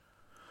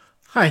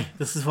Hi,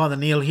 this is Father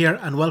Neil here,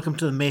 and welcome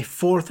to the May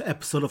 4th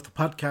episode of the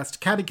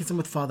podcast Catechism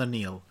with Father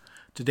Neil.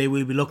 Today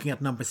we'll be looking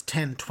at numbers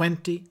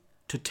 1020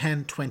 to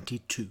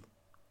 1022.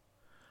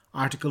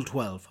 Article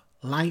 12,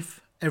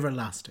 Life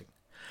Everlasting.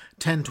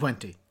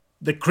 1020.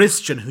 The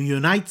Christian who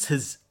unites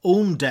his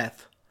own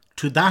death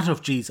to that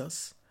of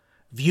Jesus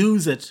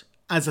views it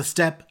as a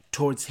step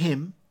towards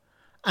him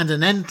and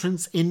an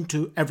entrance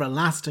into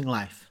everlasting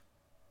life.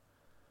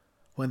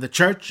 When the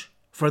Church,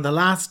 for the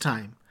last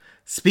time,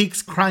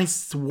 speaks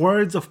Christ's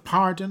words of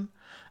pardon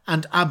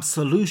and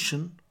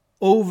absolution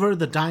over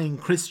the dying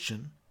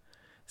Christian,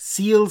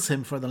 seals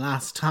him for the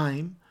last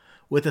time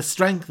with a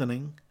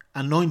strengthening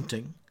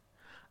anointing,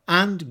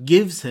 and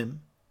gives him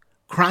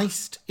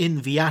Christ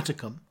in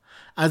viaticum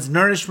as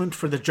nourishment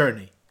for the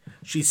journey.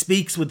 She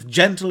speaks with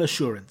gentle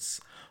assurance,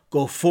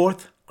 "Go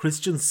forth,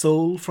 Christian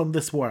soul, from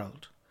this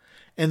world.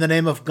 In the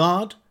name of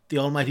God, the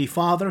Almighty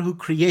Father, who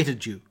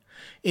created you.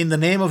 In the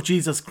name of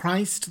Jesus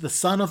Christ, the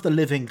Son of the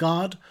living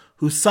God,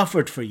 who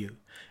suffered for you.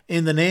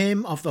 In the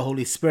name of the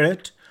Holy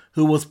Spirit,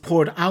 who was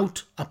poured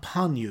out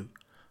upon you.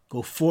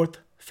 Go forth,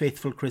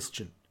 faithful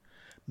Christian.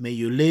 May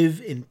you live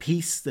in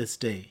peace this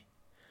day.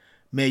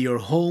 May your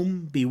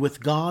home be with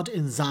God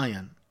in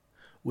Zion,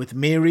 with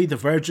Mary, the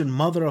Virgin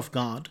Mother of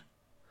God,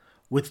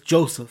 with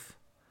Joseph,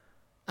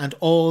 and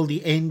all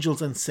the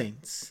angels and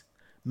saints.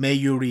 May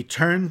you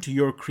return to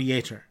your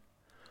Creator,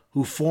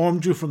 who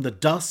formed you from the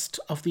dust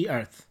of the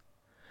earth.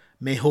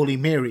 May Holy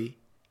Mary,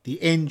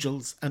 the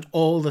angels, and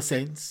all the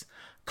saints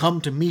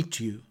come to meet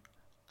you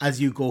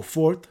as you go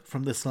forth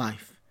from this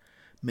life.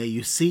 May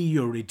you see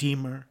your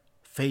Redeemer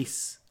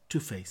face to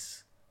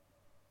face."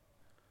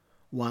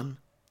 1.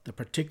 The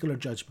particular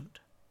judgment.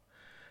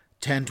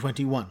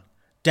 1021.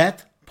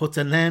 Death puts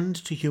an end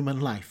to human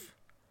life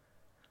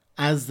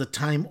as the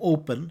time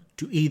open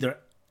to either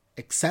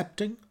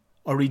accepting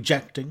or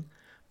rejecting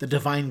the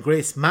divine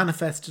grace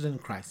manifested in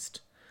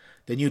Christ.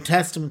 The New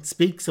Testament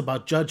speaks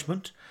about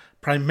judgment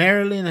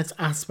primarily in its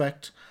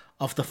aspect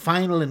of the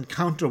final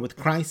encounter with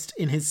Christ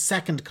in his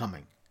second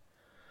coming,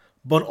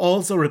 but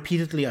also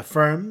repeatedly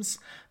affirms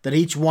that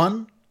each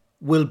one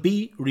will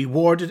be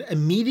rewarded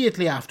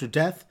immediately after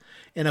death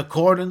in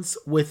accordance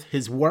with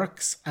his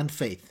works and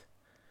faith.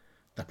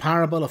 The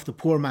parable of the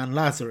poor man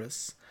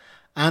Lazarus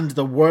and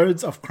the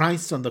words of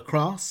Christ on the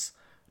cross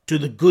to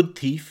the good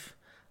thief,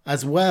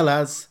 as well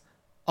as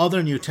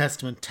other New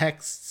Testament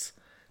texts,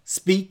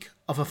 speak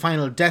of a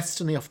final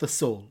destiny of the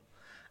soul,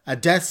 a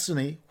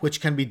destiny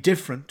which can be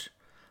different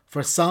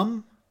for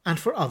some and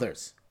for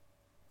others.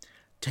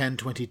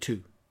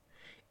 1022.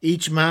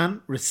 Each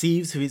man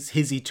receives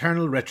his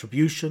eternal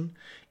retribution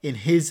in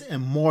his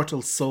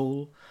immortal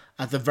soul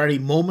at the very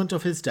moment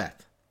of his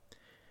death,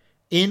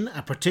 in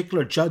a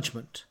particular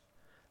judgment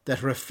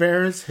that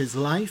refers his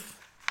life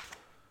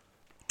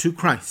to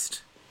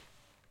Christ,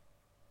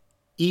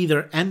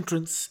 either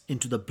entrance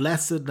into the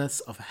blessedness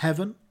of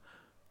heaven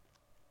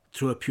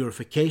through a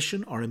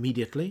purification or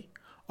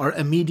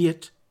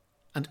immediate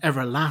and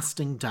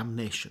everlasting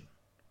damnation.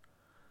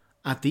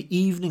 At the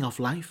evening of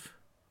life,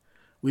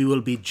 we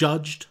will be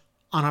judged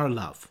on our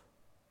love.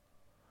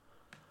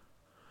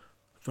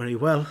 Very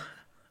well.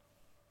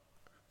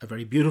 A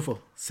very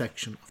beautiful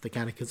section of the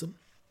Catechism.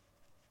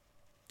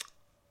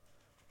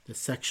 This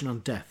section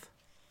on death.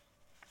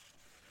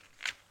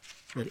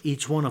 That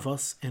each one of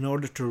us, in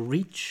order to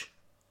reach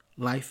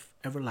life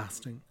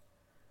everlasting,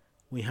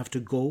 we have to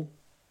go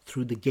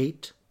through the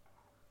gate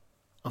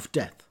of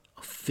death,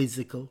 of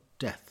physical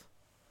death.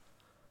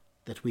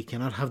 That we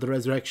cannot have the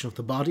resurrection of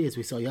the body, as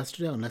we saw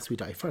yesterday, unless we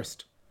die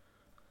first.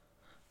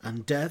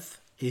 And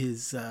death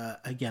is,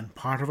 again,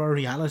 part of our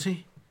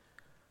reality.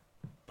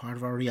 Part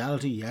of our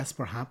reality, yes,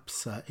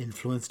 perhaps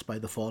influenced by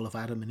the fall of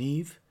Adam and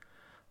Eve,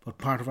 but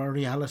part of our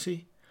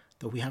reality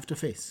that we have to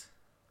face.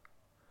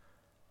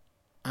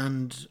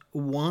 And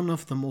one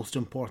of the most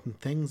important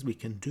things we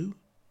can do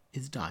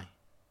is die.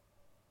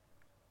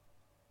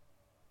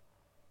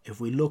 If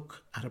we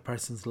look at a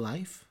person's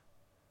life,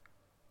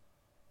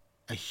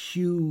 a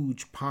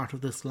huge part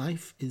of this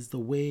life is the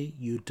way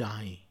you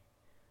die.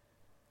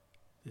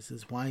 This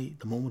is why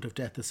the moment of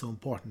death is so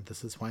important.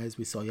 This is why, as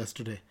we saw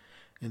yesterday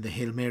in the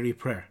Hail Mary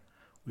prayer,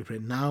 we pray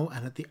now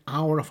and at the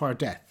hour of our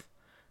death.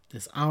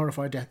 This hour of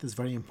our death is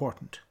very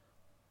important.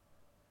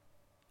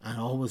 And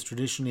always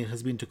traditionally it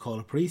has been to call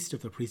a priest,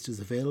 if the priest is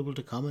available,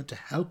 to come and to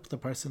help the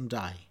person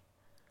die.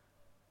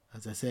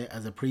 As I say,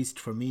 as a priest,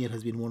 for me it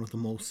has been one of the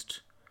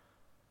most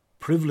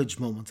privileged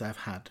moments I've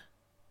had,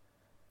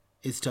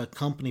 is to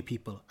accompany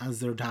people as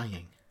they're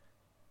dying,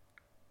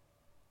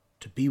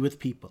 to be with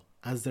people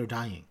as they're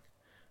dying,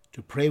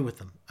 to pray with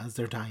them as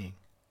they're dying,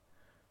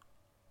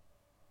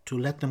 to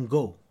let them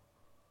go.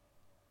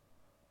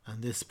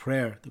 And this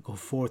prayer, to go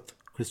forth,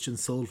 Christian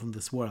soul, from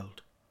this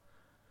world,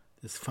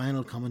 this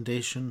final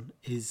commendation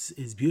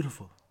is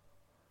beautiful.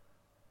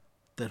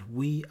 That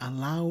we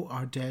allow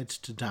our dead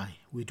to die.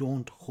 We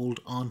don't hold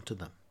on to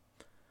them.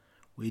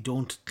 We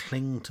don't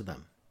cling to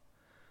them.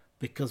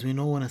 Because we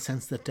know in a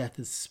sense that death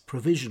is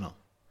provisional.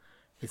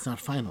 It's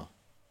not final.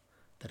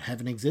 That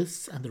heaven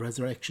exists and the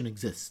resurrection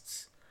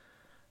exists.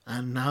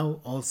 And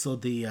now also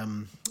the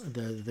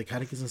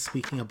Catechism is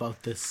speaking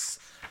about this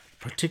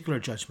particular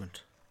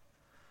judgment,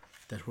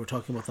 that we're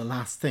talking about the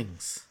last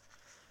things,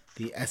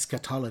 the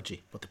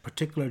eschatology, but the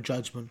particular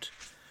judgment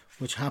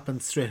which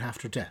happens straight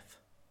after death.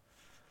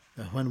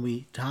 That when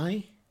we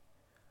die,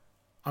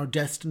 our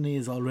destiny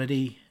is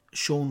already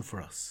shown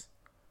for us.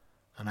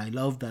 And I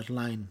love that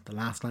line, the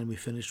last line we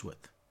finished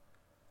with.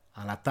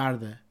 A la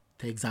tarde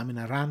te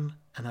examinarán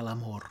en el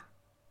amor.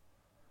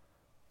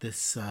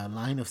 This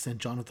line of St.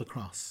 John of the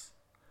Cross.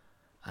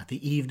 At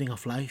the evening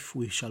of life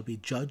we shall be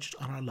judged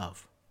on our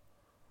love.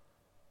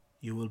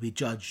 You will be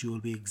judged, you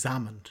will be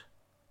examined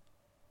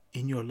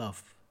in your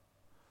love.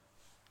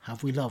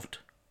 Have we loved?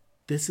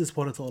 This is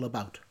what it's all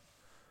about.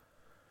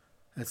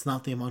 It's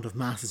not the amount of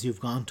masses you've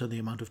gone to, the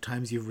amount of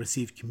times you've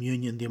received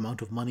communion, the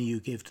amount of money you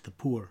give to the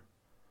poor.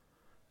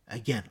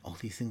 Again, all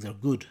these things are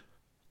good.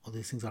 All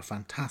these things are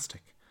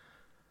fantastic.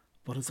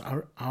 But it's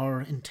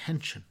our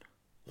intention,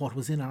 what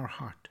was in our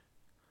heart.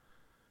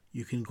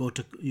 You can go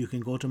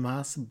to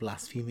Mass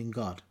blaspheming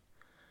God.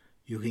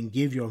 You can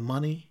give your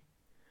money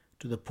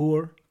to the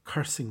poor,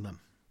 cursing them.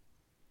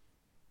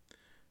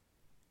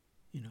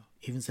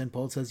 Even St.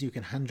 Paul says you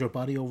can hand your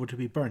body over to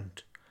be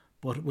burnt,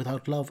 but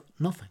without love,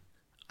 nothing.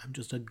 I'm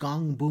just a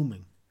gong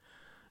booming,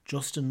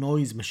 just a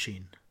noise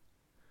machine.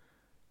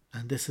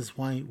 And this is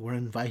why we're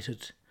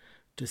invited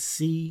to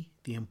see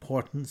the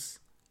importance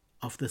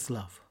of this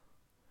love,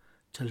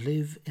 to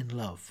live in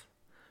love,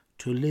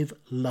 to live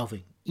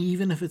loving,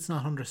 even if it's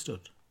not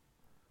understood.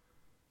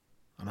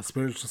 On a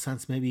spiritual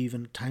sense, maybe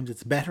even at times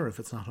it's better if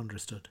it's not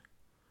understood.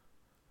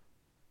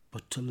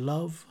 But to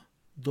love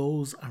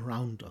those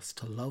around us,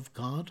 to love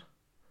God,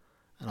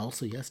 and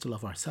also, yes, to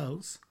love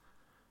ourselves,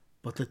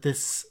 but that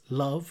this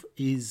love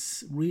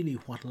is really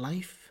what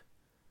life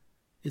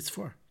is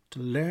for, to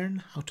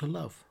learn how to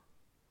love.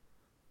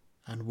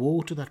 And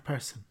woe to that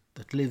person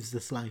that lives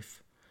this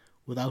life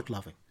without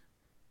loving,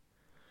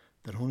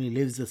 that only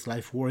lives this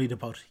life worried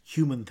about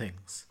human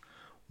things,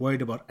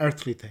 worried about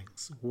earthly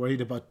things,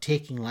 worried about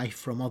taking life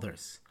from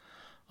others,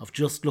 of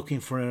just looking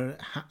for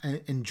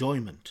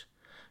enjoyment,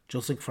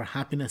 just looking for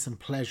happiness and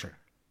pleasure.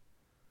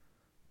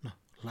 No,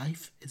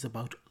 life is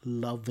about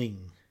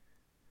loving.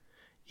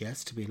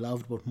 Yes, to be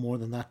loved, but more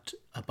than that,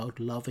 about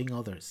loving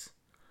others.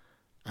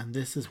 And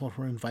this is what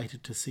we're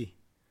invited to see.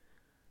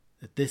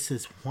 That this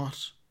is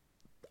what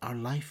our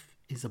life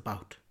is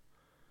about.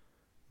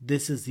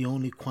 This is the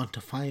only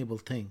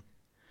quantifiable thing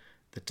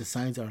that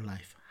decides our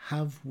life.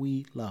 Have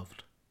we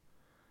loved?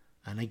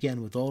 And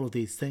again, with all of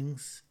these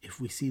things,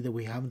 if we see that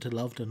we haven't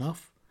loved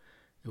enough,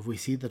 if we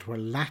see that we're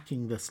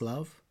lacking this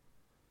love,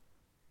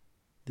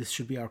 this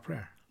should be our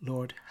prayer.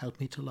 Lord, help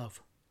me to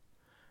love.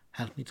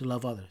 Help me to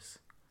love others.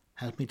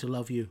 Help me to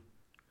love you.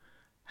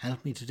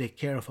 Help me to take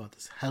care of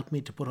others. Help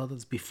me to put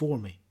others before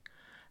me.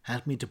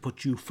 Help me to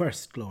put you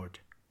first, Lord.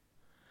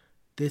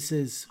 This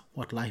is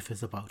what life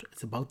is about.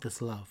 It's about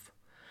this love.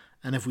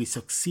 And if we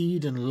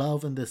succeed in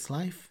love in this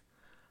life,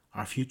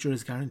 our future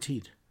is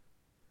guaranteed.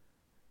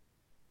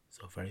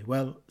 So very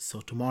well. So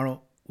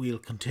tomorrow we'll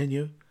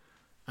continue.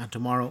 And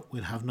tomorrow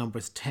we'll have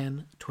numbers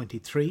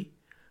 10:23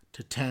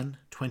 to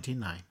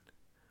 10:29.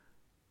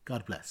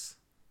 God bless.